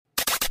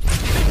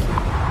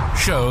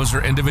shows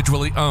are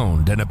individually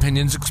owned and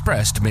opinions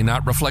expressed may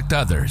not reflect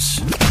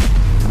others.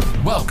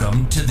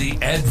 Welcome to the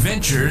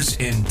Adventures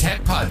in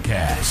Tech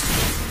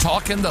podcast,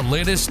 talking the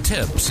latest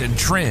tips and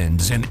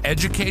trends in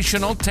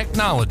educational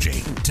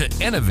technology to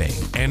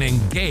innovate and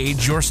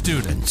engage your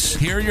students.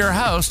 Here are your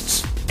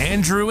hosts,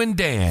 Andrew and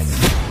Dan.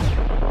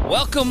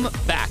 Welcome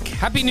back.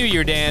 Happy New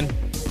Year, Dan.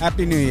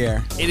 Happy New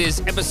Year. It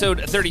is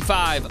episode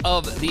 35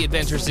 of the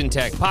Adventures in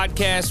Tech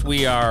podcast.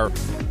 We are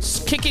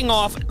kicking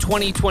off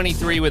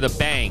 2023 with a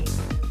bang,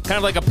 kind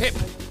of like a pip.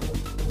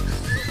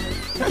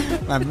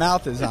 My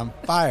mouth is on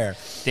fire.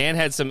 Dan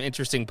had some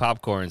interesting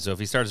popcorn, so if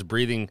he starts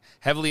breathing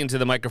heavily into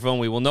the microphone,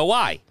 we will know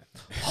why.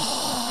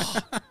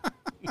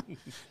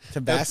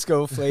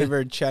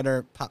 Tabasco-flavored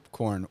cheddar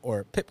popcorn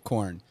or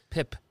pipcorn.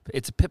 Pip.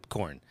 It's a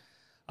pipcorn.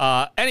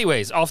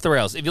 Anyways, off the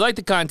rails. If you like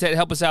the content,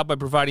 help us out by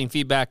providing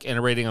feedback and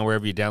a rating on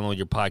wherever you download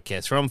your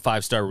podcast from.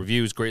 5-star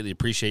reviews. Greatly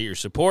appreciate your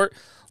support.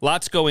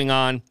 Lots going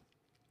on.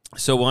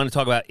 So we want to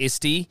talk about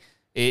ISTE.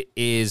 It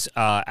is,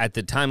 at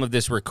the time of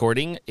this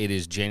recording, it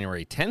is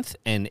January 10th,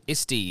 and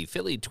ISTE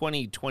Philly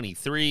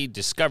 2023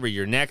 Discover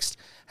Your Next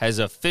has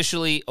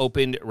officially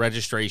opened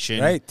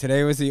registration. Right,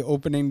 today was the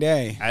opening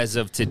day. As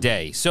of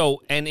today.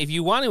 So, and if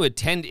you want to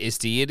attend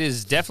ISTE, it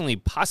is definitely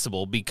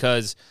possible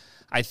because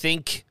I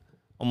think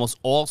almost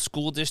all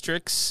school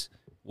districts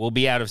will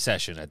be out of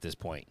session at this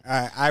point.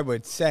 I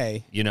would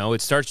say. You know,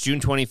 it starts June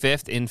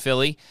 25th in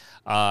Philly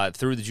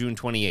through the June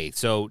 28th.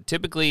 So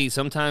typically,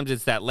 sometimes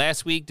it's that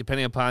last week,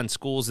 depending upon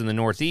schools in the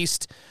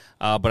Northeast.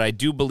 But I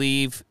do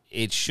believe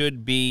schools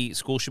should be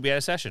out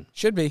of session.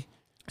 Should be.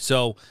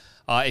 So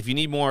if you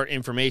need more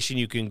information,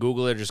 you can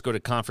Google it or just go to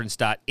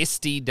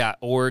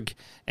conference.iste.org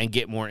and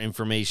get more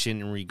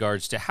information in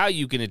regards to how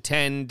you can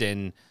attend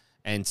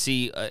and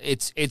see.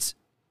 It's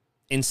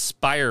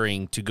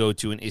inspiring to go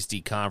to an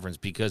ISTE conference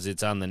because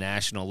it's on the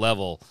national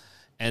level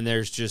and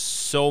there's just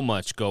so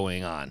much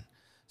going on.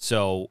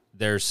 So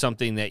there's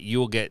something that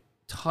you'll get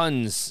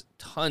tons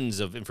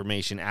of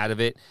information out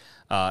of it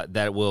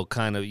that will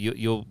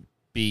you'll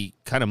be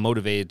kind of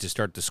motivated to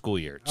start the school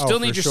year. Still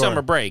need your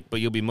summer break,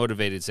 but you'll be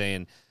motivated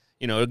saying,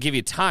 you know, it'll give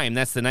you time.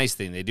 That's the nice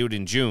thing. They do it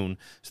in June,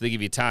 so they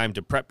give you time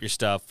to prep your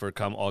stuff for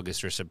come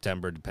August or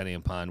September, depending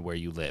upon where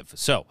you live.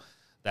 So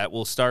that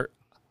will start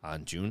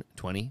on June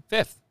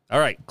 25th. All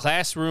right,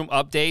 classroom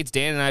updates.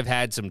 Dan and I have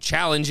had some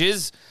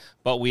challenges,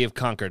 but we have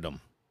conquered them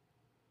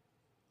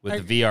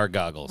with the VR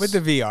goggles. With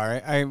the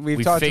VR.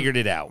 We figured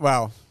it out.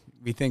 Well,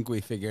 we think we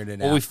figured it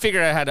out. Well, we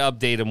figured out how to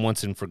update them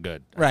once and for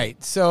good.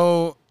 Right.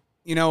 So,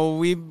 you know,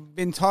 we've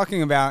been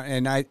talking about,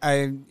 and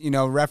I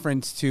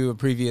referenced to a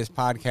previous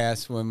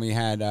podcast when we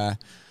had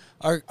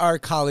our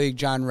colleague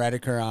John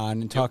Redeker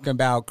on and talking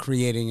about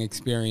creating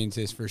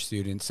experiences for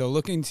students. So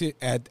looking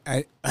at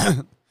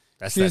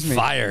That's that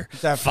fire.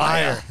 It's that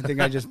fire. I think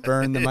I just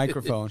burned the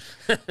microphone.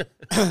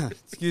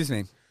 Excuse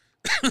me.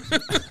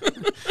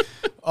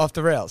 Off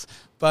the rails.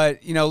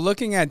 But, you know,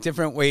 looking at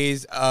different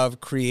ways of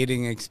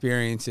creating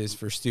experiences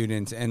for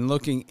students and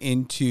looking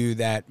into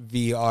that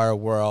VR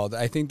world,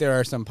 I think there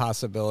are some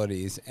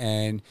possibilities.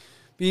 And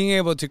being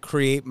able to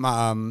create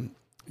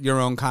your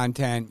own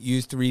content,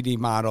 use 3D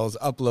models,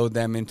 upload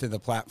them into the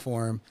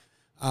platform,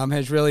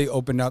 has really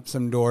opened up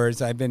some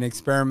doors. I've been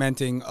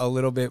experimenting a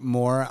little bit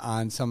more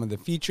on some of the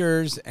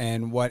features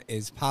and what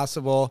is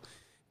possible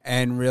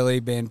and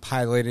really been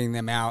piloting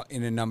them out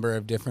in a number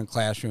of different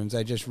classrooms.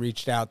 I just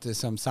reached out to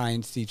some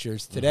science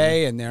teachers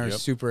today, and they're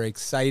super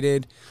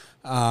excited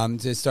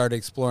to start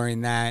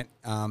exploring that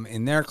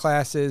in their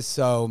classes.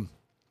 So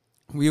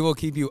we will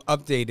keep you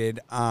updated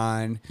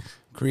on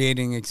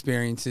creating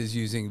experiences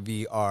using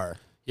VR.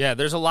 Yeah,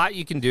 there's a lot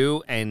you can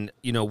do, and,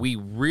 you know, we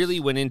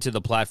really went into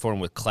the platform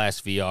with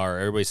Class VR.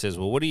 Everybody says,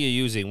 well, what are you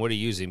using? What are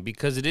you using?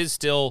 Because it is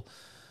still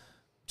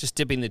just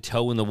dipping the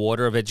toe in the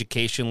water of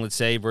education, let's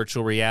say,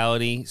 virtual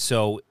reality.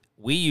 So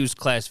we use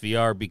Class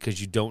VR because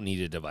you don't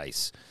need a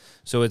device.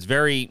 So it's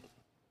very,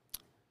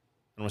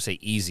 I don't want to say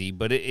easy,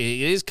 but it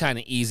is kind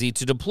of easy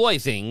to deploy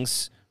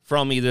things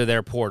from either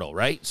their portal,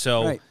 right?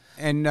 So, right.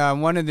 And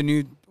one of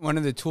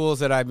the tools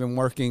that I've been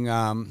working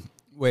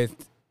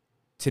with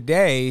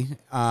today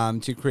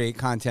to create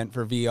content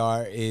for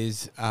VR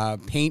is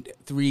Paint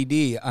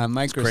 3D on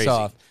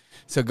Microsoft.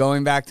 So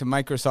going back to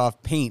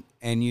Microsoft Paint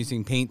and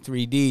using Paint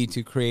 3D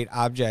to create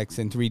objects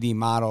and 3D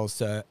models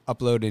to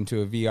upload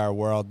into a VR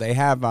world. They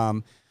have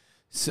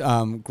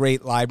some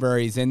great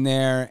libraries in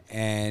there,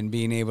 and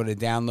being able to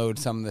download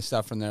some of the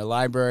stuff from their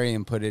library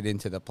and put it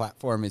into the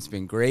platform has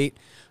been great.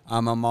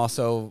 I'm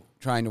also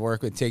trying to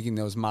work with taking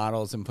those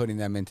models and putting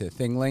them into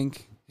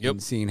ThingLink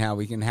and seeing how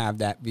we can have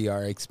that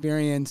VR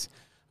experience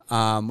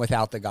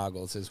without the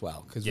goggles as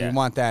well, because we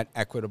want that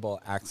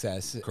equitable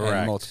access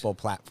and multiple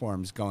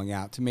platforms going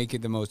out to make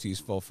it the most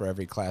useful for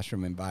every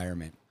classroom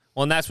environment.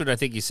 Well, and that's what I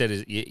think you said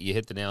is you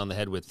hit the nail on the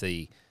head with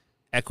the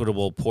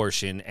equitable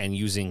portion and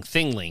using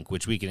ThingLink,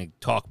 which we can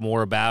talk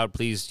more about.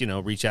 Please,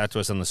 reach out to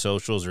us on the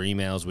socials or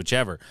emails,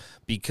 whichever,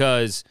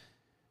 because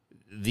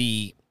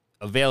the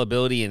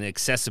availability and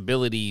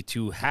accessibility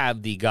to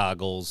have the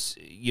goggles,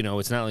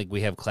 it's not like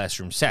we have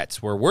classroom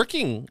sets. We're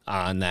working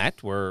on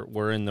that.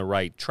 We're in the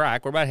right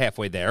track. We're about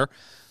halfway there.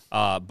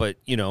 But,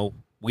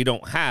 we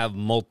don't have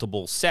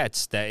multiple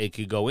sets that it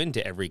could go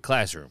into every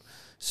classroom.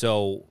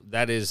 So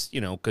that is,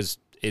 because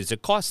it's a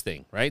cost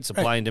thing, right?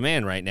 Supply and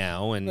demand right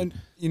now. And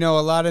a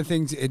lot of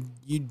things,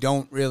 you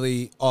don't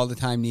really all the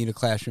time need a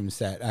classroom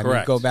set. I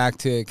mean, go back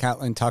to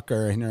Catlin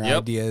Tucker and her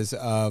ideas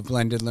of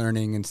blended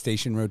learning and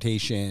station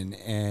rotation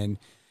and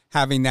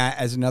having that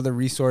as another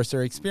resource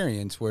or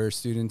experience where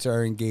students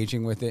are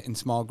engaging with it in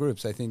small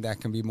groups. I think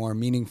that can be more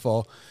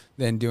meaningful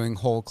than doing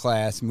whole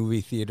class movie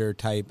theater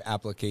type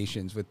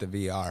applications with the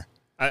VR.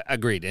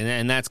 Agreed.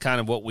 And that's kind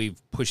of what we've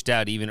pushed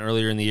out even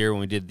earlier in the year when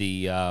we did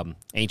the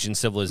Ancient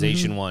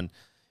Civilization one.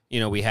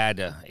 We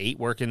had 8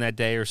 working that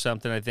day or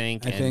something, I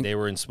think, and they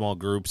were in small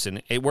groups,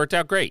 and it worked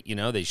out great.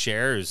 They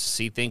share,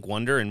 see, think,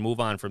 wonder, and move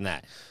on from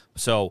that.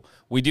 So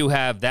we do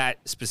have that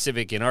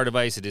specific in our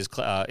device. It is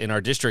in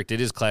our district. It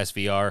is Class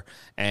VR.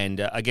 And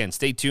again,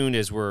 stay tuned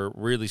as we're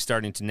really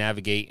starting to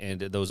navigate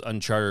into those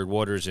uncharted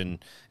waters and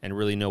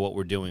really know what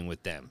we're doing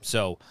with them.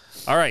 So,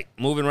 all right,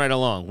 moving right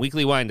along.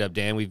 Weekly windup,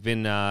 Dan. We've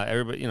been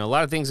everybody. A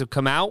lot of things have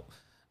come out.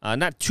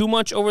 Not too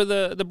much over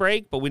the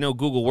break, but we know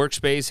Google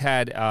Workspace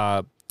had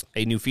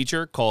a new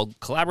feature called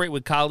Collaborate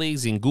with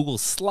Colleagues in Google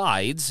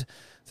Slides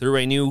through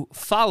a new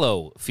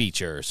Follow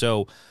feature.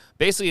 So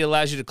basically, it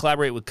allows you to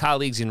collaborate with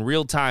colleagues in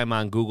real time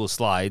on Google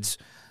Slides.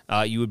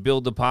 You would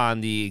build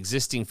upon the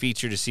existing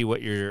feature to see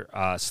what your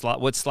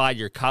what slide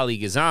your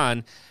colleague is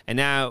on, and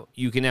now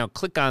you can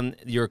click on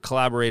your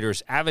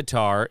collaborator's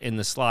avatar in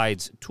the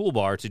Slides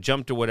toolbar to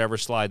jump to whatever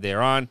slide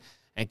they're on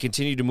and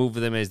continue to move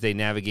them as they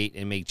navigate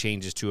and make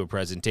changes to a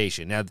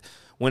presentation. Now,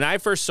 when I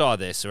first saw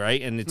this,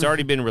 right, and it's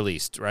already been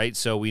released, right,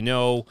 so we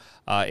know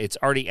it's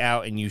already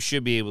out and you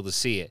should be able to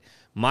see it.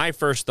 My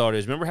first thought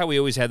is, remember how we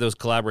always had those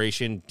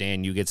collaboration?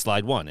 Dan, you get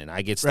slide 1, and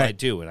I get slide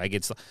 2, and I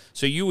get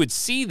so you would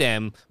see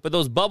them, but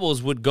those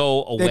bubbles would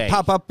go away. They'd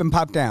pop up and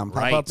pop down,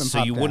 pop up and so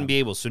pop you down. Wouldn't be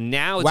able. So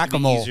now it's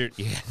going to be easier.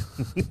 Yeah.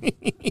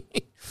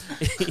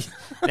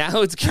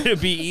 Now it's going to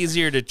be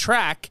easier to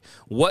track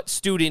what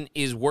student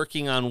is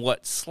working on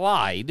what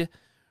slide,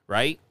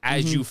 right,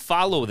 as you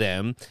follow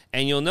them,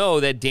 and you'll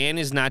know that Dan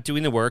is not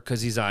doing the work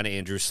because he's on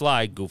Andrew's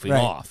slide goofing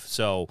off.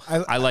 So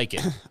I like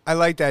it. I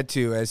like that,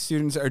 too. As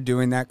students are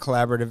doing that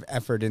collaborative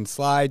effort in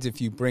slides,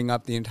 if you bring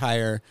up the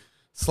entire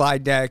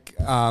slide deck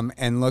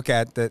and look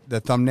at the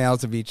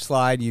thumbnails of each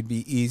slide,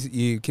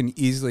 you can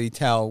easily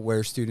tell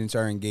where students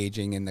are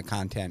engaging in the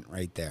content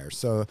right there.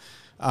 So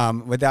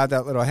without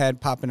that little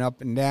head popping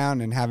up and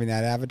down and having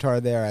that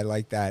avatar there, I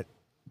like that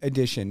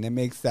addition. It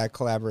makes that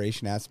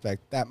collaboration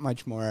aspect that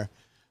much more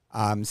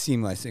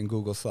seamless in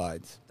Google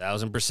Slides.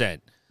 1,000%.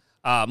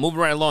 Moving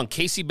right along,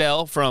 Casey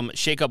Bell from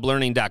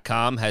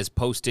shakeuplearning.com has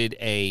posted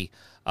a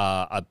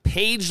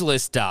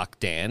pageless doc,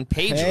 Dan.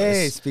 Pageless.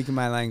 Hey, speaking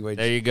my language.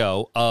 There you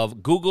go,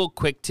 of Google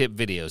Quick Tip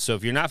videos. So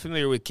if you're not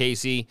familiar with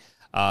Casey,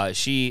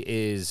 she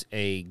is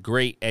a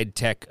great ed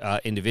tech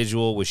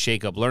individual with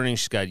Shake Up Learning.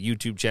 She's got a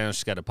YouTube channel.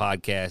 She's got a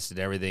podcast and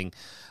everything.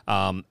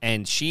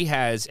 And she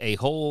has a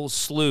whole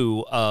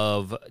slew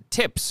of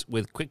tips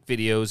with quick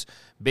videos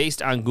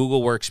based on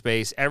Google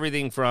Workspace,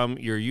 everything from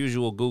your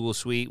usual Google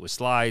Suite with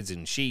slides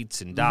and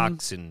sheets and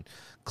docs and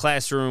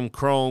Classroom,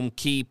 Chrome,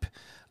 Keep,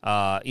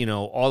 all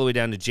the way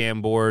down to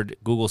Jamboard,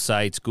 Google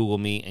Sites, Google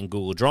Meet, and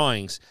Google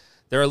Drawings.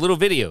 There are little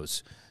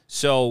videos.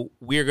 So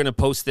we're going to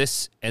post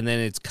this, and then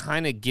it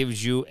kind of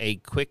gives you a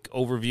quick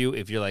overview.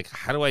 If you're like,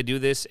 how do I do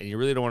this? And you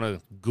really don't want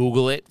to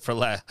Google it, for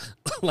lack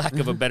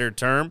of a better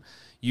term,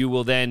 you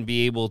will then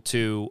be able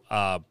to,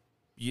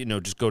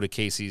 just go to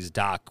Casey's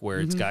doc where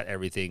it's got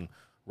everything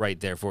right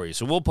there for you.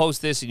 So we'll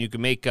post this, and you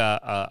can make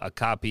a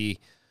copy.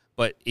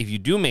 But if you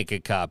do make a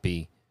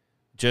copy,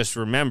 just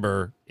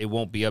remember it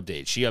won't be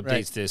updated. She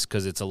updates this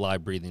because it's a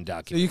live breathing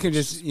document. So you can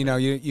just,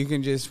 you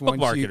can just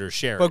bookmark it or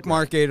share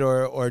bookmark it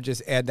or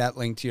just add that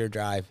link to your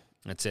drive.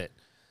 That's it.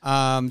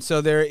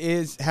 So there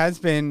has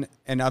been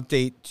an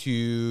update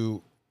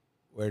to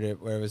where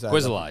was that?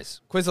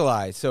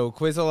 Quizalize. So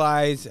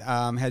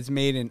Quizalize has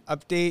made an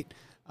update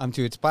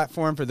to its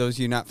platform. For those of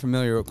you not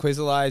familiar with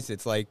Quizalize,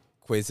 it's like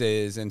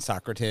Quizzes and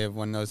Socrative,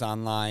 one of those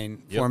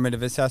online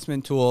formative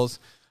assessment tools.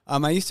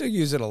 I used to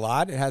use it a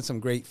lot. It has some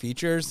great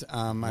features.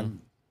 I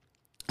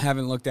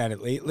haven't looked at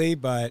it lately,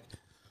 but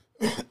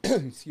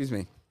excuse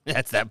me.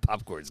 That's that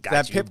popcorn's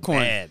got you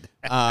bad.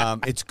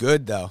 It's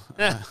good though.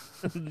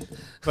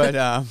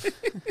 But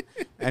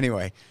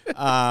anyway,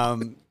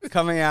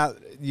 coming out,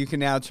 you can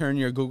now turn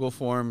your Google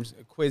Forms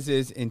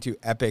quizzes into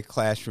epic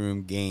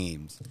classroom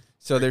games.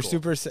 So they're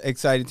super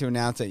excited to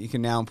announce that you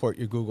can now import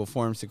your Google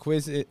Forms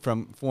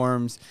from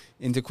Forms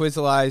into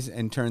Quizalize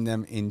and turn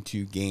them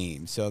into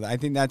games. So I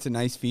think that's a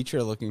nice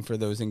feature, looking for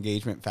those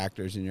engagement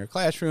factors in your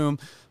classroom,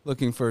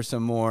 looking for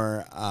some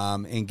more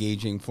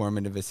engaging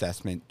formative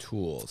assessment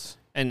tools.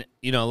 And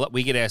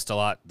we get asked a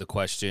lot the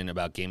question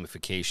about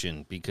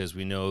gamification because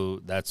we know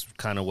that's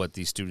kind of what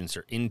these students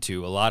are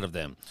into, a lot of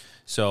them.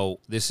 So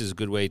this is a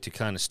good way to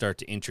kind of start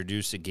to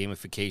introduce a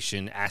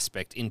gamification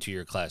aspect into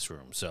your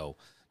classroom. So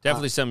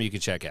definitely something you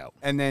could check out.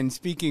 And then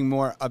speaking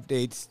more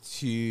updates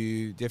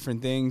to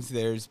different things,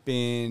 there's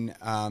been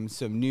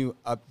some new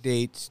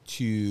updates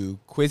to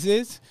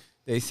quizzes.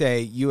 They say,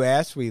 you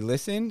asked, we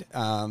listened.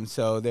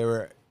 So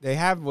they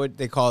have what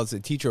they call as a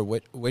teacher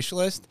wish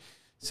list.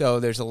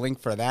 So there's a link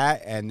for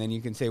that, and then you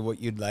can say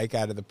what you'd like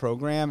out of the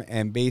program.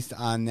 And based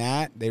on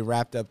that, they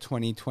wrapped up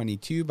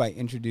 2022 by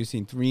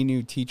introducing 3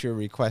 new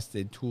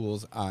teacher-requested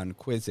tools on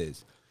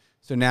quizzes.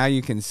 So now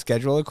you can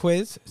schedule a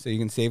quiz, so you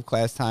can save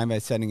class time by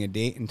setting a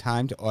date and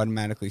time to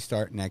automatically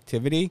start an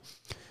activity.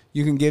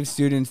 You can give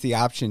students the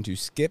option to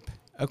skip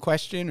a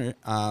question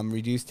or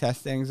reduce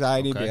test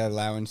anxiety by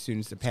allowing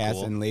students to pass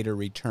and later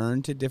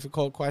return to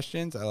difficult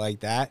questions. I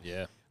like that.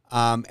 Yeah.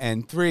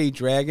 And 3,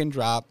 drag and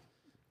drop.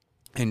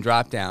 And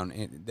drop down.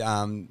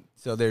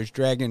 So there's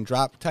drag and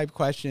drop type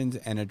questions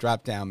and a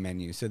drop down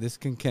menu. So this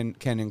can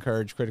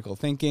encourage critical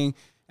thinking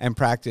and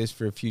practice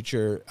for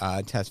future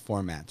test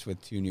formats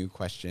with 2 new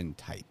question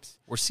types.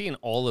 We're seeing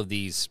all of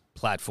these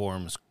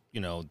platforms,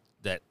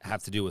 that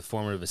have to do with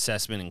formative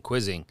assessment and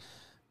quizzing,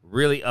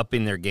 really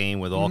upping their game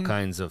with all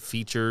kinds of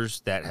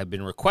features that have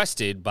been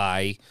requested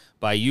by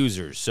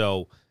users.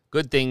 So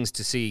good things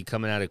to see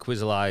coming out of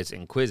Quizalize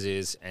and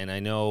Quizzes. And I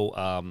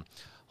know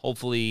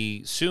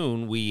hopefully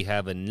soon we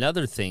have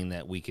another thing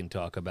that we can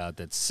talk about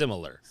that's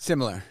similar.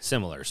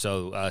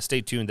 So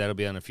stay tuned. That'll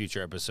be on a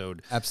future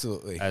episode.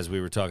 Absolutely. As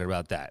we were talking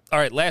about that. All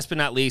right, last but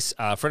not least,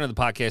 friend of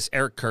the podcast,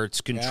 Eric Kurtz,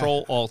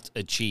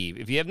 Control-Alt-Achieve.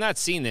 If you have not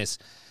seen this,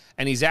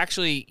 and he's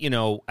actually,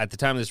 at the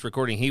time of this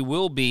recording, he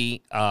will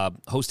be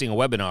hosting a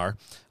webinar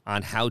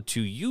on how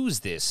to use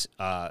this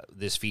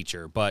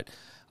feature. But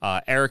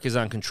Eric is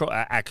on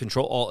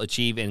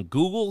Control-Alt-Achieve and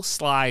Google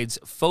Slides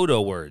photo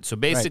words. So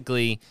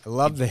basically, I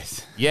love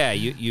this. Yeah,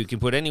 you can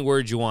put any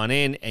words you want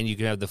in, and you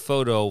can have the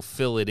photo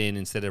fill it in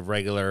instead of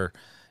regular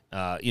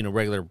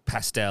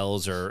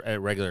pastels or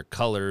regular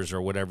colors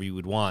or whatever you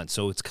would want.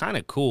 So it's kind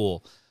of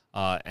cool.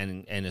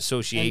 And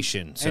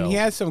association. And he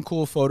has some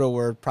cool photo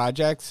word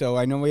projects. So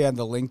I know we have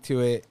the link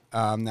to it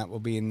that will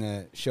be in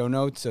the show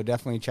notes. So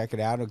definitely check it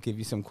out. It'll give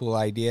you some cool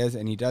ideas.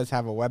 And he does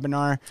have a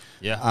webinar.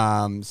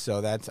 Yeah. So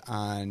that's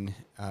on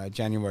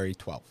January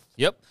 12th.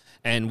 Yep.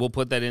 And we'll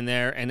put that in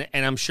there. And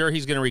I'm sure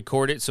he's going to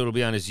record it, so it'll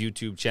be on his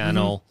YouTube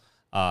channel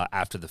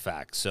after the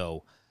fact.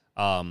 So,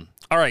 all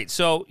right.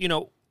 So,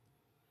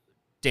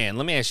 Dan,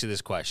 let me ask you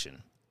this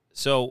question.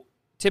 So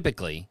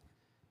typically,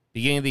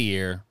 beginning of the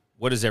year,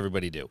 what does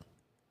everybody do?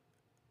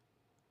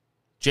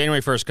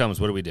 January 1st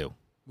comes, what do we do?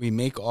 We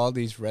make all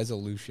these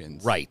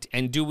resolutions. Right.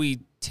 And do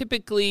we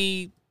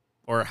typically,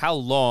 or how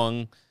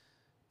long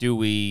do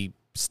we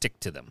stick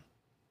to them?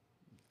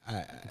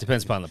 It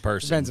depends upon the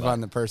person. Depends upon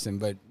the person,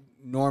 but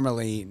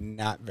normally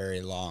not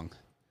very long.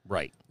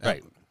 Right,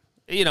 right.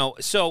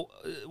 So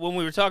when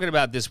we were talking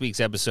about this week's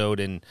episode,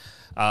 and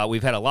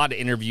we've had a lot of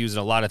interviews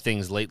and a lot of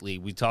things lately,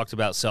 we talked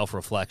about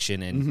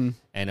self-reflection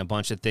and a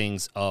bunch of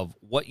things of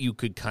what you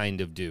could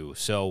kind of do.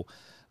 So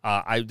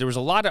there was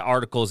a lot of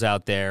articles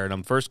out there, and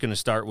I'm first going to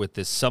start with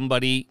this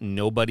somebody,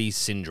 nobody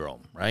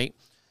syndrome, right?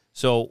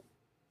 So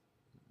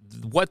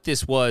what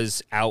this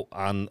was out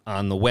on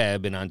the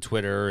web and on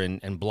Twitter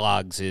and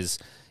blogs is,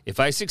 if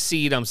I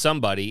succeed, I'm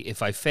somebody.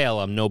 If I fail,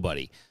 I'm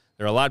nobody.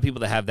 There are a lot of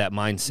people that have that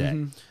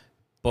mindset.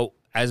 But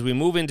as we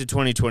move into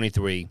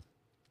 2023,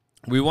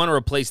 we want to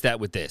replace that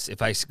with this.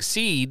 If I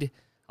succeed,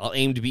 I'll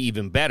aim to be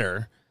even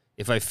better.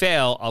 If I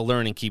fail, I'll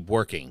learn and keep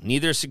working.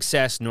 Neither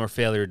success nor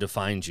failure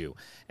defines you.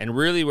 And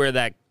really where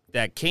that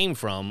came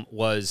from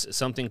was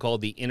something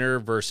called the inner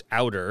versus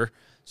outer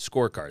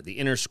scorecard, the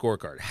inner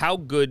scorecard. How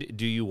good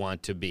do you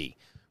want to be,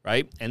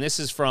 right? And this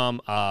is from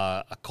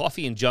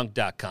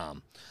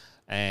coffeeandjunk.com.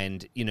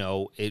 And,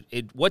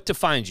 what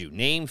defines you?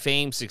 Name,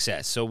 fame,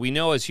 success. So we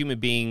know as human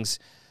beings,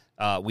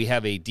 we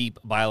have a deep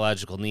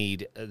biological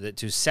need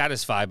to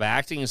satisfy by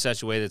acting in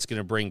such a way that's going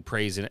to bring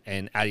praise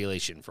and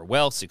adulation for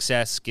wealth,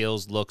 success,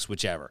 skills, looks,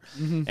 whichever.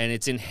 And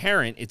it's an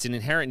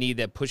inherent need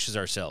that pushes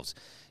ourselves.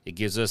 It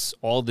gives us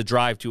all the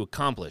drive to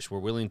accomplish. We're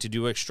willing to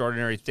do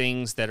extraordinary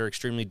things that are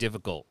extremely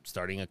difficult.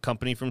 Starting a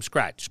company from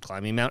scratch,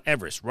 climbing Mount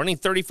Everest, running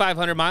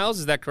 3,500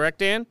 miles. Is that correct,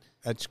 Dan?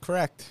 That's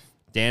correct.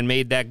 Dan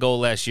made that goal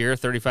last year,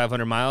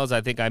 3,500 miles.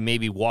 I think I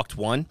maybe walked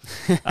one.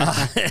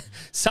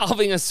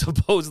 Solving a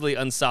supposedly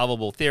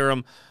unsolvable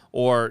theorem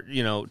or,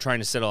 trying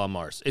to settle on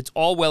Mars. It's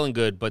all well and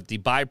good, but the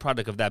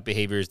byproduct of that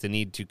behavior is the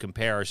need to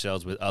compare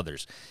ourselves with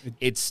others.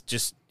 It's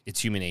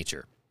human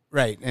nature.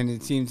 Right, and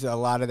it seems a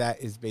lot of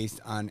that is based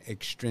on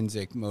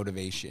extrinsic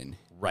motivation.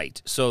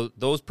 Right. So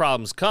those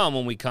problems come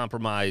when we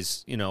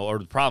compromise, or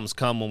the problems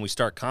come when we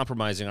start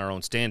compromising our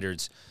own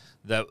standards,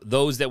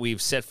 those that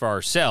we've set for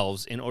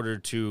ourselves in order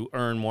to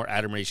earn more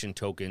admiration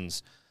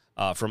tokens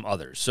from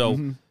others.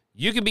 So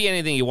you can be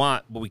anything you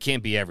want, but we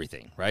can't be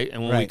everything, right?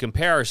 And when we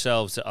compare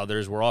ourselves to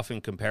others, we're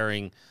often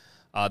comparing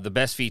the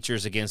best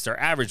features against our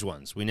average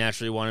ones. We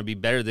naturally want to be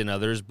better than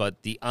others,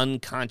 but the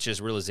unconscious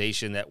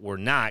realization that we're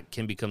not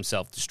can become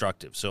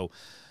self-destructive. So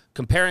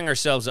comparing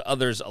ourselves to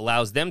others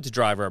allows them to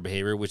drive our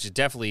behavior, which is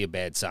definitely a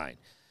bad sign.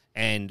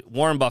 And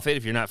Warren Buffett,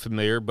 if you're not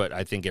familiar, but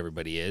I think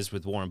everybody is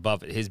with Warren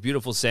Buffett, his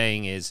beautiful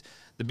saying is,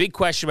 the big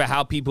question about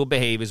how people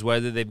behave is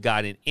whether they've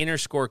got an inner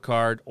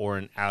scorecard or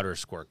an outer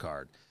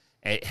scorecard.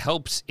 It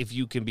helps if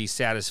you can be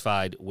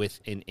satisfied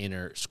with an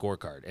inner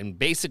scorecard. And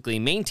basically,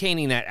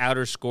 maintaining that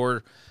outer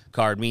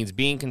scorecard means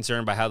being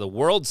concerned by how the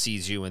world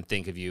sees you and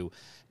think of you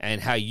and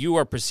how you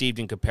are perceived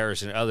in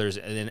comparison to others,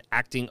 and then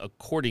acting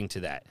according to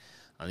that.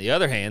 On the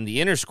other hand,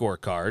 the inner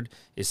scorecard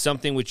is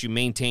something which you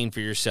maintain for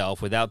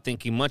yourself without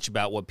thinking much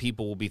about what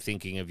people will be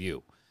thinking of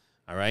you.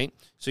 All right?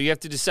 So you have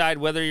to decide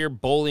whether you're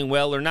bowling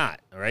well or not.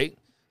 All right?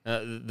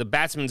 The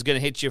batsman's going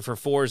to hit you for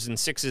 4s and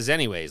 6s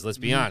anyways, let's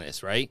be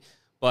honest, right?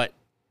 But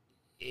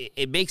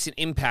it makes an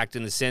impact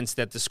in the sense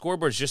that the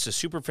scoreboard is just a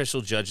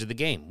superficial judge of the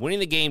game. Winning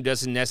the game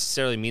doesn't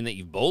necessarily mean that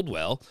you've bowled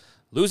well.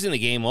 Losing the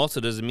game also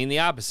doesn't mean the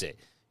opposite.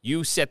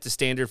 You set the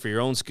standard for your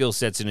own skill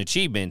sets and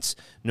achievements,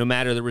 no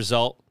matter the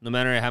result, no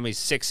matter how many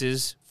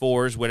 6s,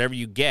 4s, whatever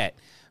you get,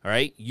 all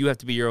right? You have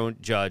to be your own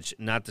judge,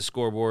 not the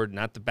scoreboard,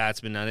 not the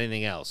batsman, not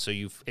anything else. So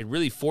it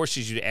really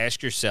forces you to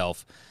ask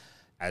yourself,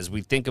 as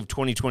we think of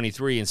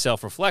 2023 and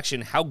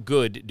self-reflection, how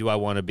good do I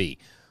want to be?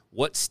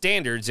 What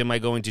standards am I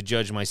going to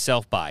judge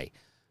myself by?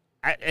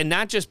 And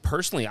not just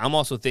personally, I'm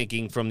also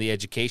thinking from the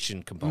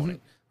education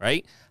component,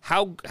 right?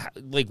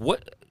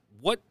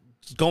 What's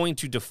going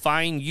to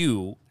define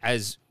you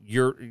as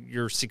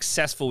you're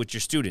successful with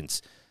your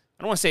students?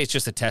 I don't want to say it's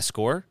just a test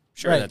score.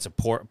 Sure, that's a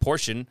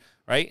portion,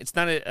 right? It's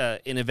not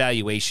an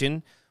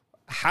evaluation.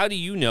 How do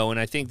you know? And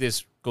I think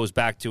this goes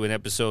back to an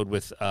episode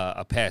with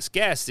a past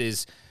guest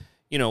is,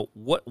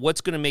 what's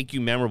going to make you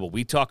memorable?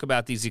 We talk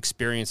about these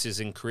experiences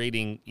and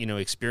creating,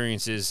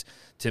 experiences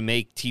to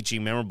make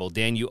teaching memorable.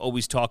 Dan, you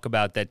always talk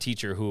about that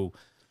teacher who,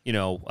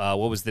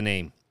 what was the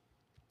name?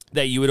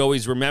 That you would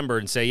always remember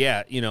and say,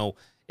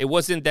 it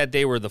wasn't that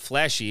they were the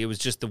flashy. It was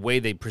just the way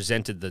they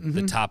presented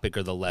the topic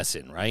or the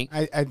lesson, right?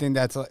 I think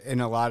that's in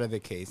a lot of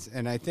the case.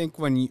 And I think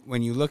when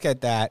you look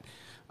at that,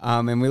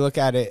 and we look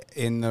at it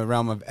in the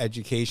realm of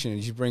education,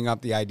 as you bring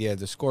up the idea of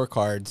the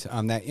scorecards,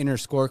 that inner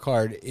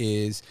scorecard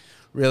is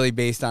really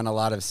based on a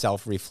lot of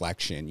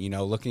self-reflection,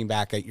 looking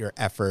back at your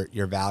effort,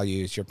 your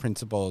values, your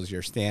principles,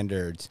 your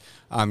standards,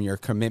 your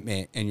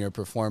commitment, and your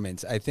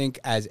performance. I think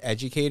as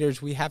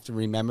educators, we have to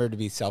remember to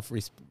be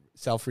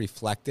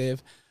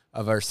self-reflective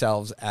of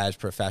ourselves as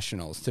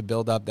professionals to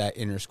build up that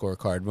inner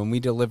scorecard. When we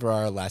deliver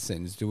our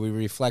lessons, do we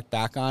reflect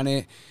back on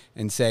it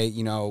and say,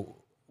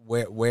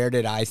 where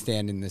did I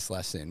stand in this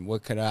lesson?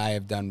 What could I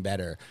have done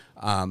better?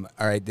 All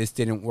right, this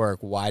didn't work.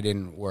 Why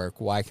didn't it work?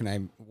 Where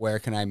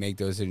can I make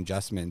those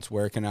adjustments?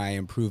 Where can I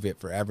improve it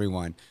for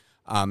everyone?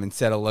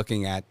 Instead of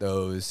looking at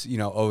those,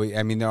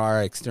 there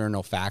are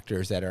external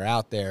factors that are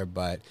out there,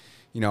 but,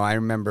 I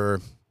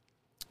remember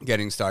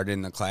getting started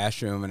in the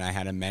classroom and I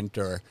had a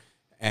mentor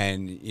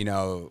and,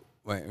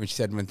 when she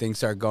said when things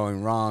start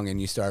going wrong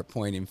and you start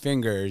pointing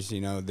fingers,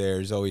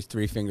 there's always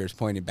 3 fingers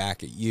pointed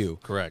back at you.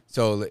 Correct.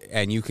 So,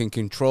 and you can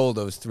control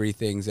those 3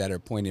 things that are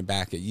pointed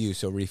back at you.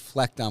 So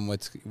reflect on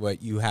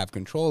what you have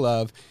control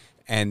of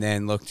and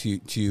then look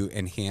to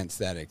enhance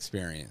that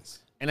experience.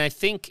 And I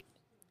think,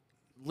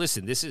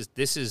 listen, this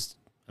is,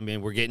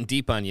 we're getting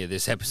deep on you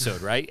this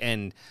episode, right?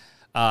 And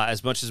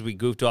as much as we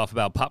goofed off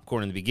about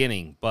popcorn in the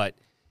beginning, but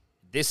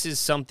this is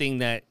something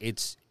that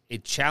it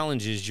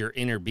challenges your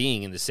inner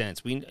being in the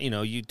sense.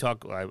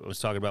 I was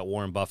talking about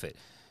Warren Buffett.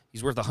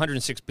 He's worth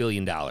 $106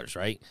 billion,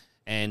 right?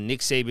 And Nick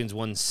Saban's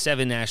won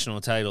 7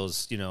 national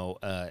titles,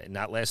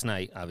 not last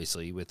night,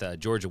 obviously, with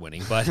Georgia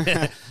winning, but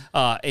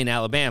in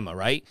Alabama,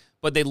 right?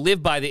 But they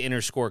live by the inner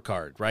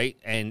scorecard, right?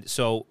 And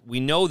so we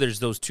know there's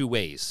those 2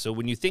 ways. So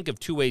when you think of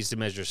 2 ways to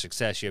measure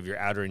success, you have your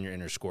outer and your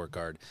inner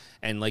scorecard.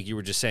 And like you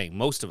were just saying,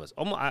 most of us,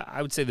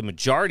 I would say the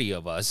majority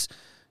of us,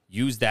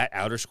 use that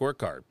outer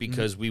scorecard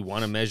because we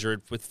want to measure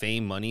it with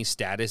fame, money,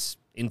 status,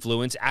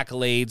 influence,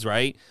 accolades,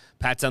 right?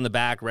 Pats on the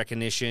back,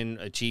 recognition,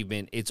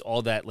 achievement. It's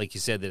all that, like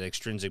you said, that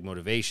extrinsic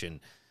motivation.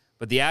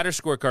 But the outer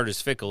scorecard is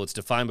fickle. It's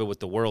defined by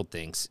what the world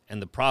thinks.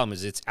 And the problem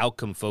is it's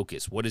outcome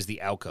focused. What is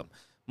the outcome?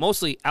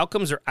 Mostly,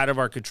 outcomes are out of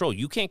our control.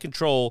 You can't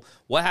control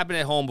what happened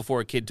at home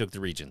before a kid took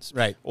the Regents.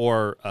 Right.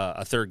 Or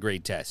a 3rd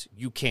grade test.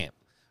 You can't,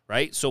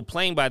 right? So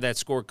playing by that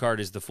scorecard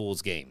is the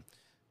fool's game.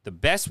 The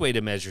best way to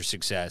measure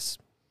success,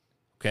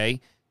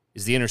 okay,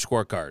 is the inner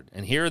scorecard.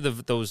 And here are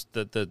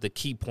the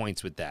key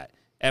points with that.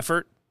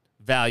 Effort,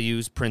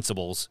 values,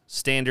 principles,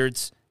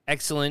 standards,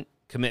 excellent,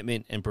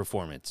 commitment, and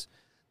performance.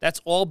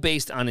 That's all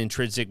based on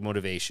intrinsic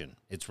motivation.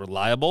 It's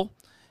reliable.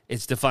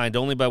 It's defined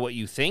only by what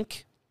you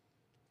think.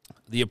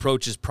 The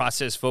approach is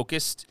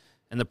process-focused,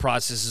 and the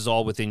process is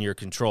all within your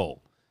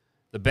control.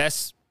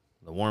 The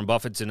Warren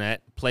Buffett's in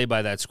that, play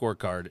by that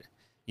scorecard.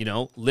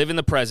 Live in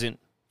the present,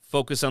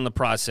 focus on the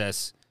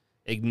process,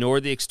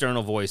 ignore the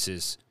external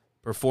voices,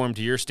 perform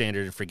to your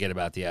standard and forget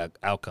about the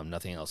outcome.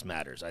 Nothing else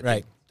matters. I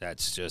think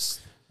that's just...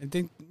 I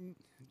think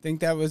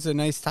think that was a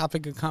nice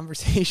topic of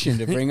conversation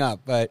to bring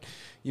up. But,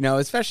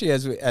 especially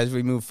as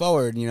we move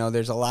forward,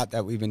 there's a lot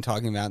that we've been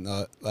talking about in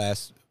the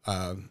last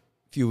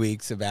few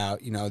weeks about,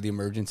 the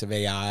emergence of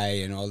AI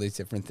and all these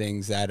different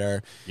things that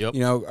are,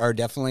 are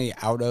definitely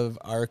out of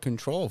our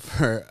control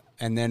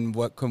and then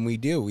what can we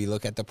do? We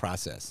look at the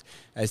process.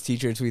 As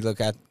teachers, we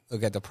look at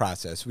the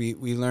process. We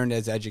learned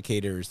as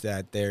educators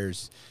that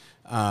there's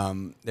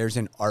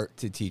an art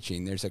to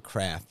teaching. There's a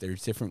craft.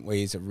 There's different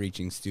ways of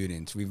reaching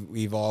students.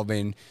 We've all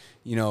been,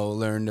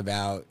 learned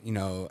about,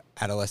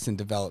 adolescent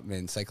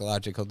development,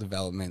 psychological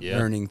development,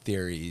 learning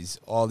theories,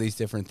 all these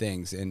different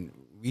things. And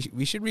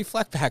we should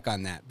reflect back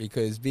on that,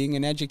 because being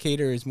an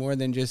educator is more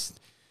than just,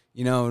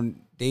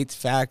 dates,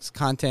 facts,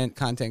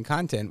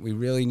 content. We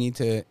really need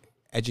to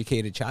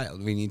educate a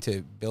child. We need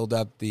to build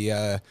up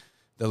the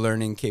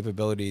learning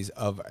capabilities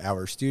of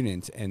our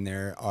students, and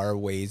there are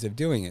ways of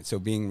doing it. So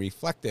being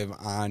reflective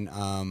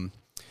on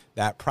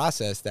that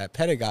process, that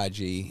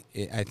pedagogy,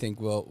 I think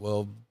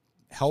will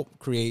help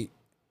create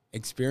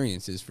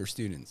experiences for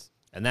students.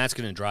 And that's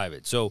going to drive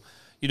it. So,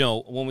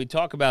 when we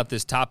talk about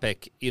this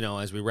topic,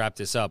 as we wrap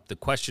this up, the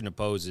question to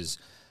pose is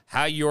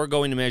how you're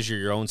going to measure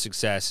your own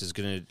success is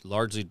going to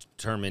largely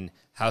determine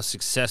how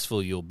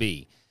successful you'll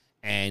be.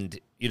 And,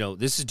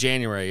 this is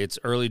January. It's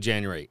early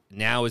January.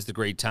 Now is the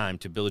great time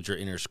to build your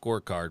inner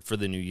scorecard for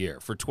the new year,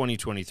 for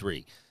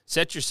 2023.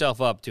 Set yourself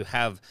up to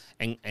have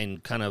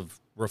and kind of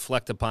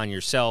reflect upon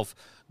yourself,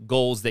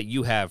 goals that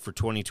you have for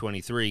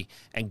 2023,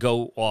 and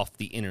go off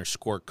the inner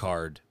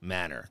scorecard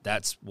manner.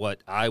 That's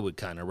what I would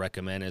kind of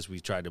recommend as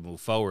we try to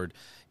move forward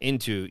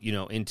into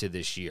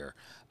this year.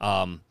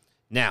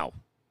 Now,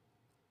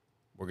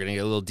 we're going to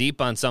get a little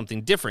deep on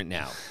something different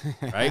now,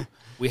 right?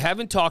 We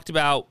haven't talked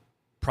about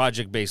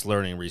project-based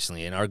learning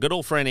recently, and our good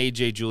old friend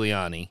AJ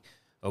Giuliani,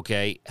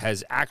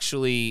 has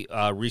actually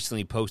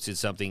recently posted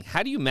something.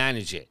 How do you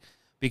manage it?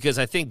 Because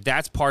I think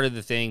that's part of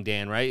the thing,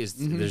 Dan, right? Is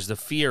there's the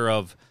fear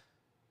of,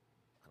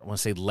 I don't want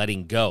to say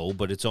letting go,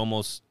 but it's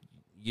almost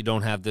you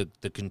don't have the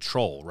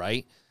control,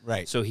 right?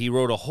 Right. So he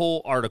wrote a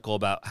whole article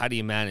about how do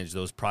you manage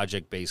those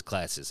project-based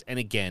classes. And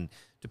again,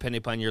 depending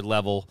upon your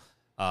level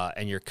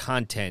and your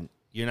content,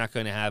 you're not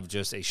going to have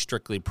just a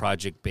strictly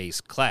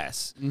project-based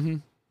class. Mm-hmm.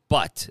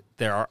 But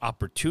there are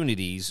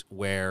opportunities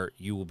where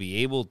you will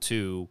be able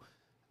to,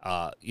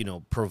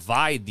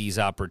 provide these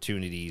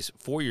opportunities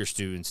for your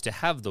students to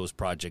have those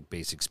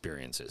project-based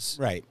experiences.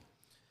 Right.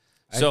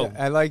 So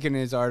I like in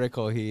his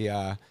article, he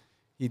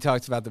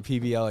talks about the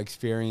PBL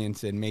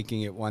experience and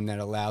making it one that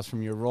allows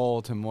from your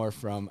role to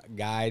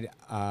morph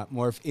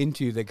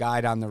into the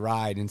guide on the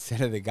ride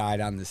instead of the guide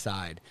on the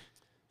side.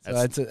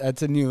 So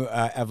that's a new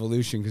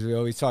evolution, because we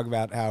always talk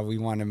about how we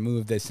want to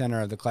move the center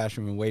of the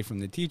classroom away from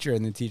the teacher,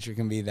 and the teacher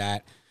can be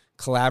that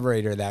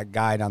collaborator, that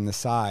guide on the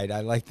side.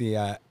 I like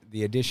the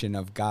addition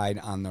of guide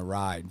on the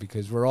ride,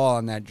 because we're all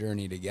on that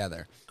journey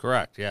together.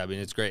 Correct. Yeah, I mean,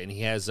 it's great. And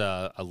he has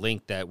a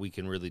link that we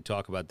can really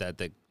talk about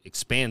that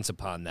expands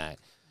upon that.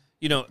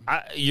 You're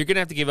going to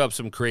have to give up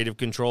some creative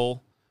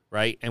control,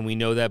 right? And we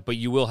know that, but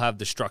you will have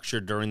the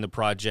structure during the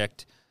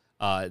project.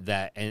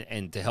 That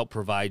and to help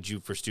provide you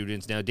for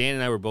students. Now, Dan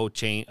and I were both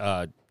trained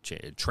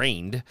in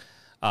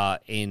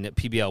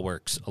PBL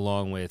Works,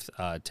 along with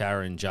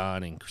Tara and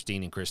John and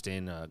Christine and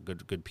Kristen,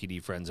 good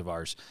PD friends of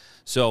ours.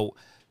 So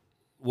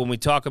when we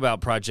talk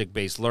about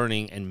project-based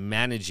learning and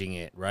managing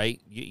it, right,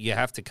 you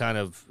have to kind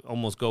of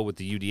almost go with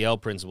the UDL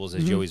principles,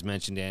 as you always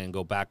mentioned, Dan, and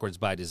go backwards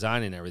by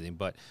design and everything.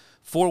 But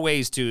 4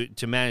 ways to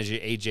manage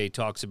it, AJ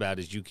talks about,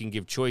 is you can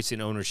give choice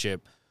and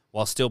ownership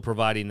while still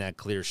providing that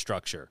clear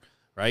structure.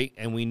 Right.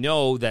 And we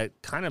know that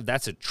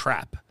that's a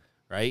trap,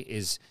 right?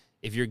 Is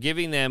if you're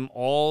giving them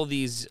all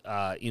these,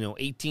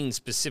 18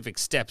 specific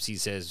steps, he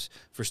says,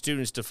 for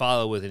students to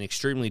follow with an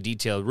extremely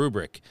detailed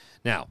rubric.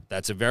 Now,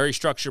 that's a very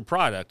structured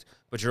product,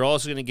 but you're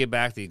also going to get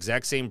back the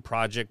exact same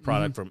product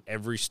from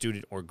every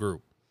student or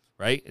group,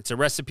 right? It's a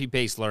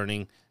recipe-based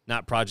learning,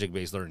 not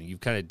project-based learning. You've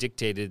kind of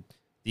dictated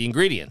the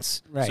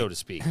ingredients, right, so to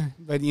speak.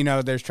 But,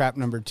 there's trap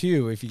number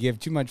 2. If you give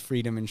too much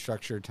freedom and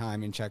structure,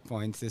 time, and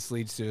checkpoints, this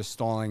leads to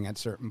stalling at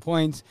certain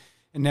points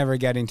and never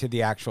getting to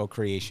the actual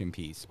creation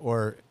piece,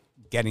 or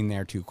getting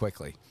there too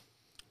quickly.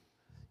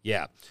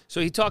 Yeah.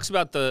 So he talks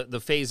about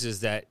the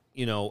phases that,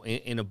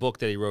 in a book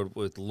that he wrote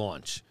with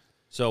Launch.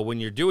 So when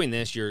you're doing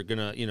this, you're going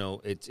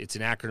to, it's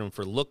an acronym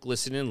for look,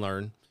 listen, and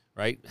learn,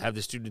 right? Have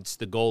the students,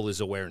 the goal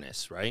is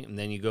awareness, right? And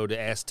then you go to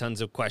ask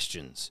tons of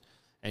questions.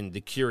 And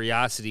the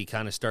curiosity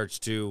kind of starts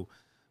to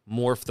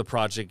morph the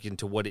project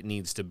into what it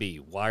needs to be.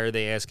 Why are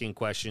they asking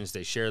questions?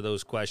 They share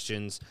those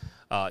questions,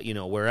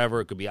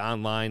 wherever. It could be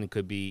online, it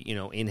could be,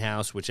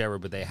 in-house, whichever,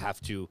 but they have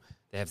to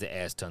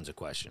ask tons of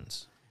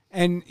questions.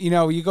 And,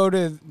 you go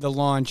to the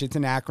Launch, it's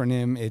an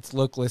acronym. It's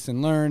look,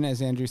 listen, learn.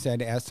 As Andrew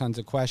said, ask tons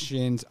of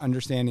questions,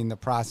 understanding the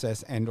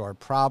process and or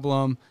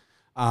problem.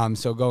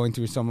 So going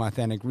through some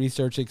authentic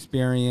research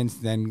experience,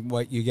 then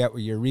what you get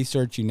with your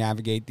research, you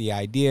navigate the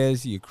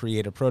ideas, you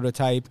create a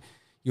prototype,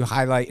 you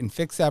highlight and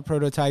fix that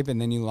prototype, and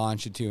then you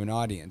launch it to an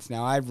audience.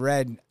 Now, I've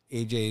read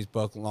AJ's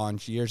book,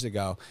 Launch, years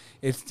ago.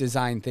 It's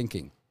design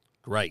thinking.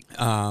 Right.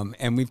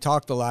 And we've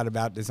talked a lot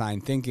about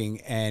design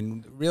thinking,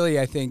 and really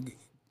I think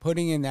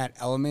putting in that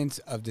elements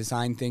of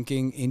design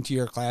thinking into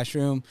your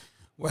classroom,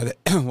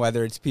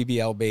 whether it's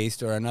PBL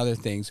based or on other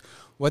things,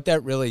 what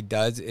that really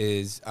does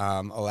is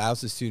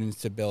allows the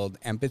students to build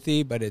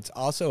empathy, but it's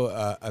also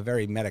a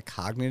very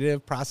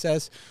metacognitive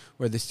process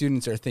where the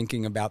students are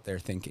thinking about their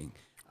thinking,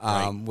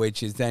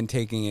 which is then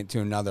taking it to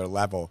another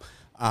level.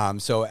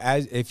 So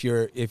if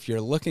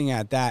you're looking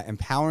at that,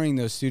 empowering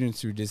those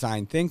students through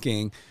design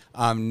thinking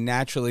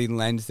naturally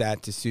lends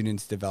that to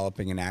students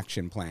developing an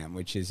action plan,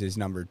 which is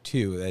number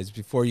 2. As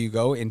before you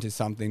go into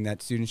something,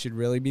 that students should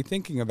really be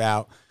thinking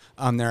about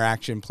their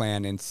action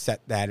plan and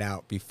set that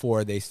out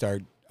before they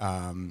start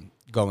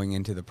going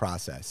into the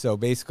process. So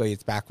basically,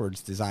 it's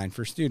backwards design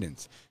for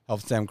students,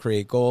 helps them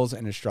create goals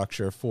and a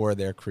structure for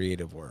their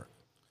creative work.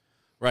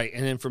 Right,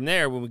 and then from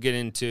there, when we get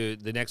into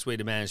the next way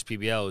to manage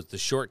PBL is the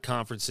short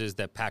conferences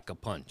that pack a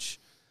punch.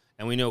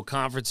 And we know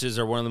conferences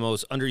are one of the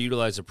most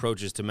underutilized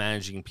approaches to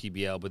managing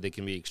PBL, but they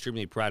can be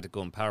extremely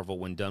practical and powerful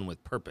when done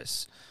with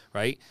purpose,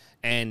 right?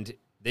 And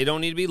they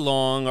don't need to be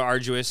long or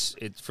arduous.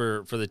 It's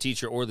for the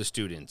teacher or the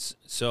students.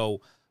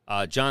 So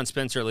John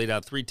Spencer laid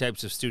out 3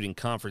 types of student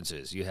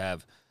conferences. You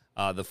have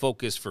the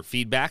focus for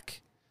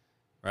feedback,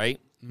 right?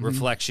 Mm-hmm.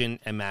 Reflection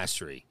and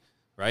mastery.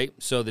 Right,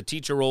 so the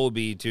teacher role will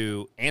be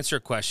to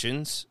answer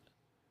questions,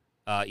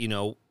 and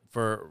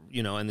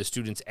the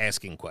students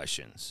asking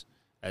questions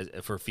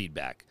for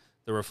feedback.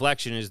 The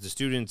reflection is the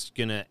students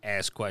going to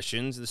ask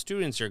questions, the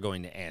students are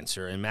going to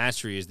answer, and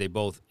mastery is they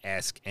both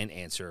ask and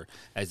answer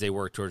as they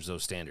work towards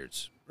those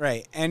standards.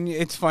 Right, and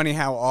it's funny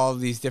how all of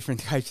these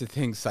different types of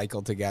things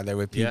cycle together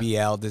with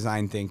PBL,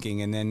 design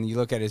thinking, and then you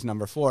look at as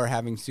number 4,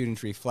 having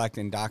students reflect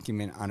and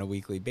document on a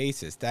weekly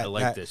basis. I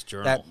like this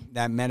journal.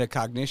 That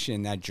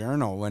metacognition, that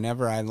journal,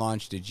 whenever I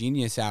launched a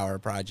Genius Hour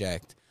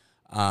project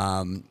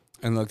and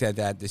looked at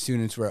that, the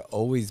students were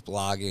always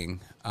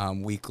blogging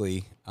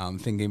weekly,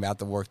 thinking about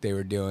the work they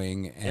were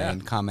doing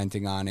and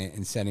commenting on it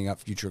and setting up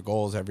future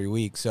goals every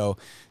week. So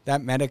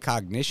that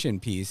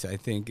metacognition piece, I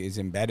think, is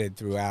embedded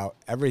throughout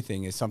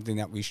everything, is something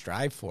that we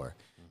strive for.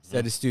 Mm-hmm.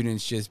 Instead of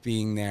students just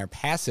being there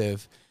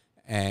passive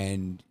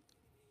and,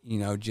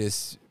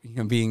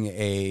 being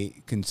a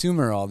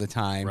consumer all the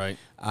time, right.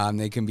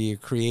 They can be a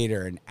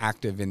creator and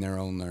active in their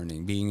own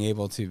learning, being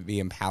able to be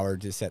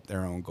empowered to set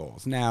their own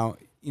goals. Now,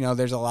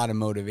 there's a lot of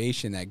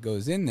motivation that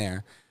goes in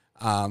there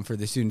for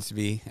the students to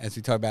be, as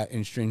we talk about,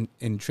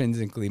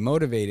 intrinsically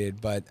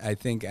motivated. But I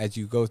think as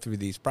you go through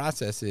these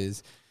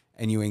processes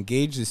and you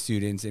engage the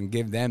students and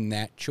give them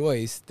that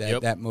choice,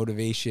 that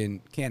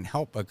motivation can't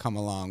help but come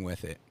along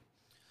with it.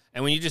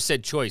 And when you just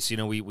said choice,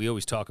 we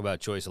always talk about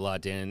choice a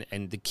lot, Dan.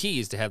 And the key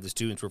is to have the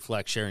students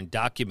reflect, share, and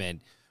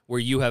document where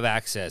you have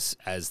access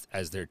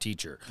as their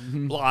teacher.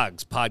 Mm-hmm.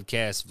 Blogs,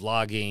 podcasts,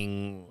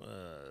 vlogging,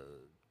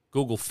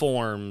 Google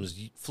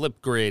Forms,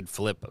 Flipgrid,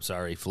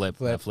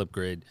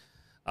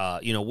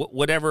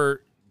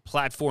 whatever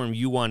platform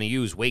you want to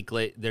use,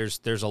 Wakelet,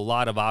 there's a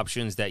lot of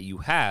options that you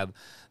have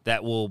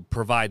that will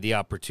provide the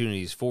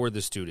opportunities for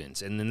the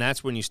students. And then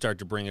that's when you start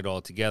to bring it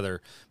all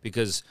together,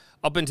 because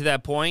up until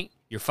that point,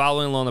 you're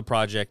following along the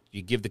project,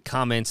 you give the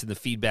comments and the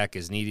feedback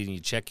as needed, and you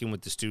check in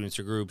with the students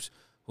or groups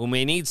who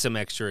may need some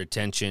extra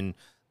attention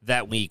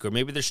that week, or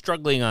maybe they're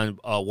struggling on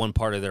one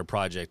part of their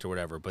project or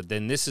whatever. But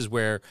then this is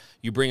where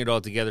you bring it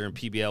all together, and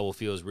PBL will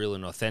feel as real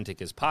and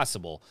authentic as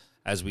possible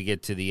as we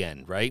get to the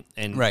end, right?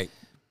 And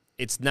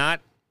it's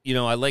not,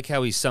 I like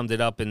how he summed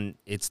it up, and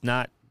it's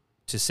not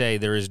to say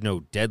there is no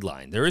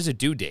deadline. There is a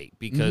due date,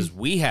 because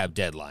we have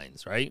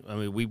deadlines, right? I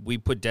mean, we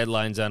put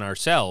deadlines on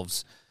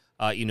ourselves,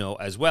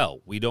 as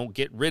well. We don't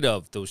get rid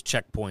of those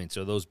checkpoints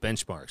or those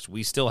benchmarks.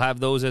 We still have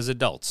those as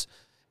adults.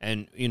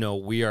 And,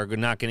 we are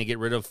not going to get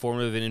rid of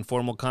formative and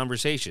informal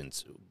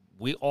conversations.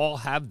 We all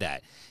have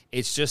that.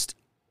 It's just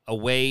a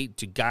way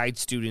to guide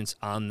students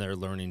on their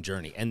learning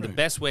journey. And the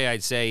best way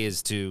I'd say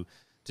is to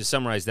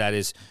summarize that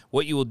is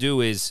what you will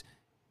do is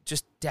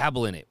just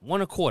dabble in it,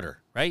 1 a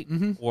quarter, right?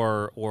 Mm-hmm.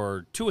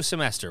 Or 2 a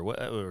semester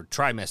or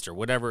trimester,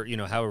 whatever,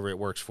 however it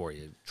works for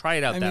you. Try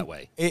it out that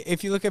way.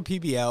 If you look at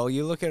PBL,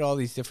 you look at all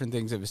these different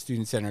things of a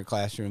student-centered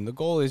classroom. The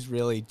goal is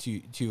really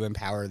to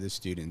empower the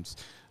students.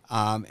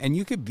 And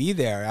you could be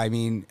there. I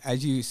mean,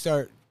 as you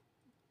start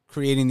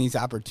creating these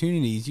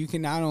opportunities, you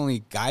can not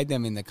only guide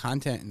them in the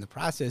content and the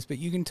process, but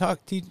you can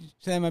teach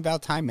them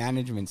about time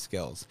management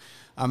skills,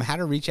 how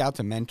to reach out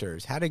to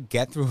mentors, how to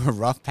get through a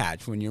rough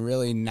patch when you're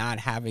really not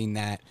having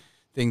that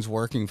things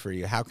working for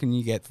you. How can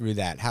you get through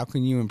that? How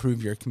can you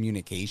improve your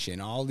communication?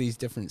 All these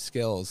different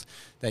skills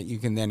that you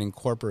can then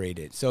incorporate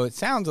it. So it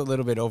sounds a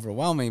little bit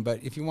overwhelming,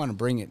 but if you want to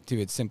bring it to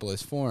its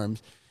simplest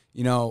forms,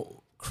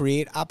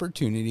 create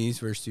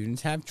opportunities where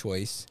students have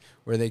choice,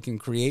 where they can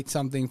create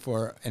something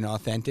for an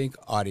authentic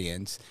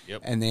audience,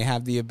 and they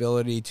have the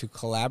ability to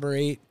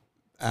collaborate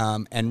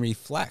and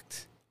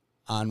reflect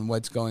on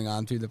what's going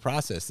on through the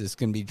process. This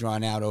can be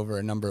drawn out over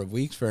a number of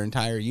weeks for an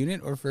entire unit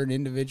or for an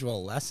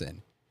individual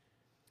lesson.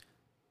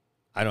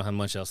 I don't have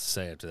much else to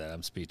say after that.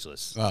 I'm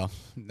speechless. Well,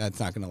 that's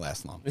not going to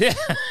last long. Yeah,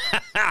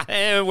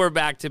 and we're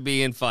back to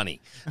being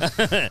funny.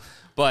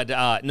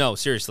 But no,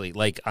 seriously,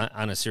 like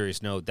on a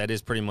serious note, that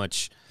is pretty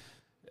much,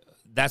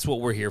 that's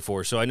what we're here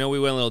for. So I know we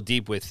went a little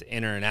deep with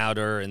inner and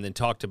outer and then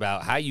talked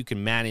about how you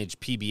can manage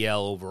PBL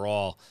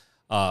overall,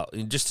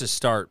 just to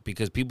start,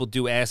 because people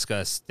do ask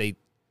us, they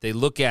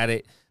look at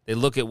it, they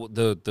look at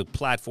the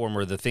platform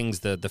or the things,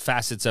 the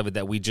facets of it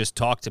that we just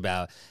talked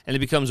about, and it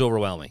becomes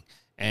overwhelming,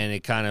 and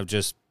it kind of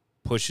just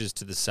pushes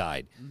to the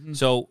side. Mm-hmm.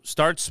 So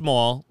start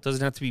small.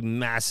 Doesn't have to be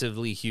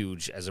massively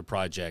huge as a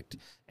project,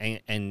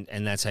 and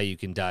that's how you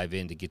can dive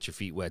in to get your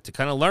feet wet to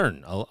kind of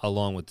learn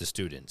along with the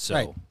students. So,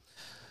 right.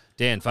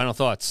 Dan, final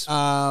thoughts.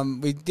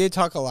 We did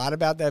talk a lot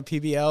about that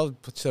PBL,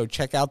 so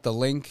check out the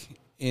link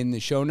in the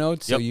show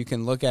notes so you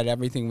can look at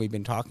everything we've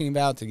been talking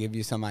about to give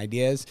you some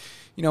ideas.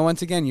 You know,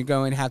 once again, you're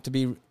going to have to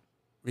be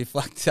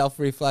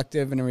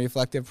self-reflective and a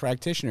reflective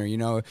practitioner. You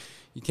know,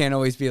 you can't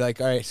always be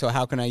like, all right, so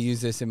how can I use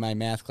this in my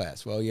math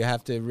class? Well, you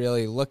have to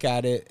really look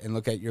at it and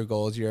look at your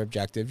goals, your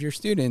objectives, your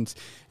students,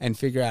 and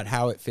figure out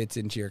how it fits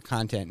into your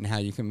content and how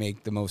you can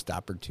make the most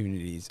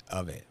opportunities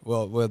of it.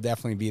 We'll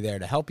definitely be there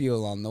to help you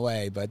along the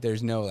way, but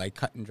there's no like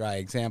cut and dry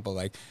example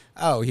like,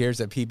 oh,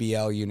 here's a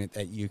PBL unit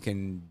that you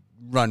can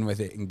run with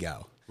it and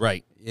go.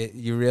 Right.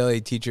 You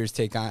really, teachers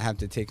have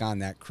to take on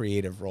that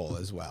creative role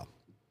as well.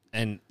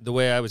 And the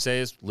way I would say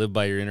is live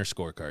by your inner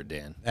scorecard,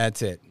 Dan.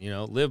 That's it. You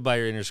know, live by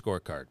your inner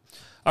scorecard.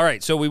 All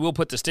right, so we will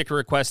put the sticker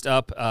request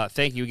up.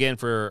 Thank you again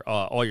for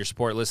all your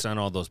support. Listen on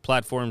all those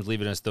platforms,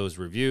 leaving us those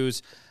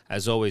reviews.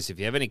 As always, if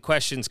you have any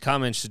questions,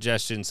 comments,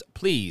 suggestions,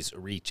 please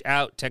reach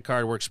out. Tech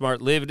Hard, work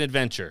smart, live an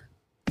adventure.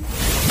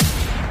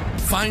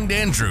 Find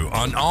Andrew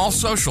on all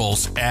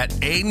socials at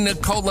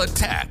 @Nicola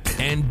Tech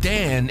and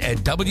Dan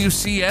at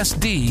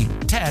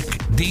WCSD Tech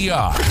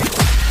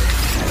DR.